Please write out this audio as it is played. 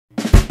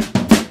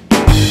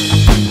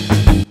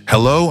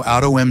Hello,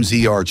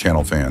 AutoMZR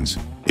channel fans.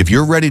 If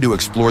you're ready to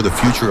explore the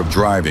future of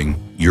driving,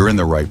 you're in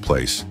the right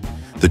place.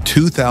 The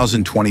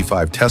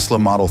 2025 Tesla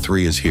Model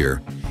 3 is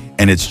here,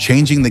 and it's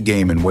changing the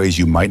game in ways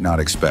you might not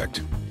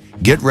expect.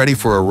 Get ready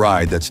for a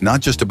ride that's not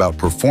just about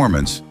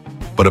performance,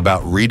 but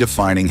about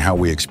redefining how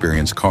we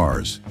experience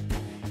cars.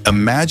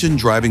 Imagine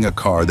driving a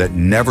car that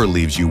never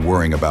leaves you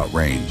worrying about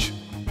range.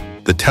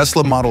 The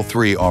Tesla Model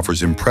 3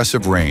 offers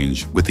impressive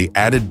range with the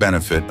added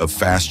benefit of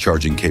fast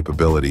charging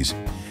capabilities,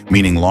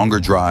 meaning longer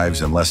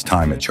drives and less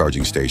time at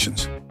charging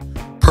stations.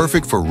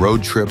 Perfect for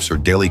road trips or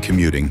daily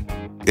commuting,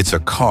 it's a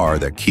car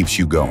that keeps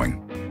you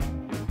going.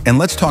 And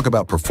let's talk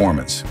about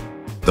performance.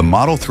 The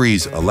Model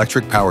 3's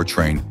electric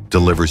powertrain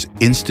delivers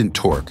instant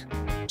torque,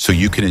 so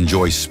you can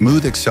enjoy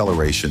smooth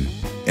acceleration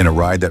in a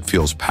ride that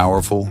feels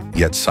powerful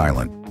yet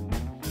silent.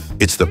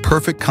 It's the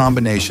perfect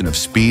combination of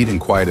speed and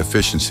quiet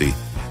efficiency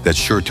that's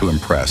sure to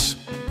impress,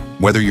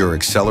 whether you're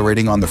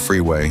accelerating on the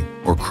freeway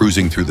or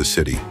cruising through the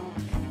city.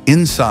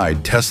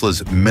 Inside,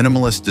 Tesla's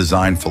minimalist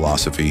design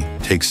philosophy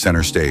takes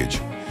center stage.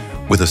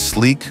 With a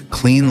sleek,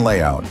 clean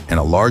layout and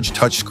a large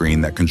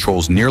touchscreen that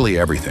controls nearly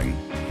everything,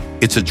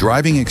 it's a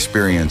driving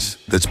experience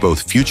that's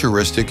both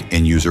futuristic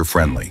and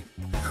user-friendly.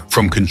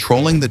 From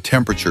controlling the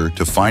temperature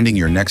to finding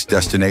your next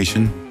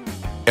destination,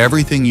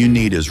 everything you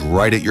need is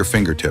right at your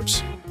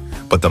fingertips.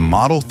 But the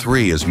Model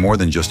 3 is more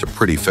than just a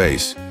pretty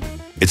face.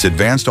 Its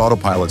advanced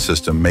autopilot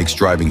system makes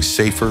driving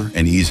safer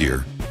and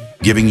easier,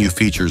 giving you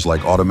features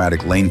like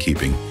automatic lane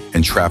keeping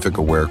and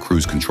traffic-aware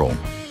cruise control.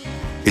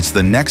 It's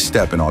the next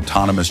step in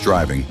autonomous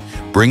driving,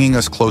 bringing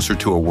us closer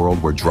to a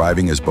world where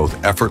driving is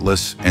both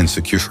effortless and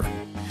secure.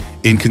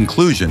 In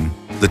conclusion,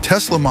 the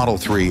Tesla Model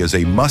 3 is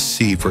a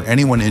must-see for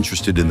anyone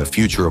interested in the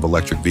future of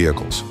electric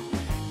vehicles.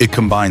 It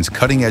combines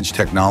cutting-edge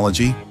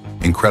technology,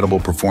 incredible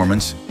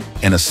performance,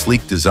 and a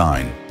sleek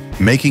design,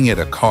 making it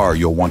a car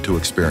you'll want to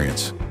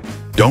experience.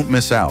 Don't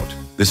miss out.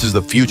 This is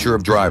the future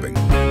of driving.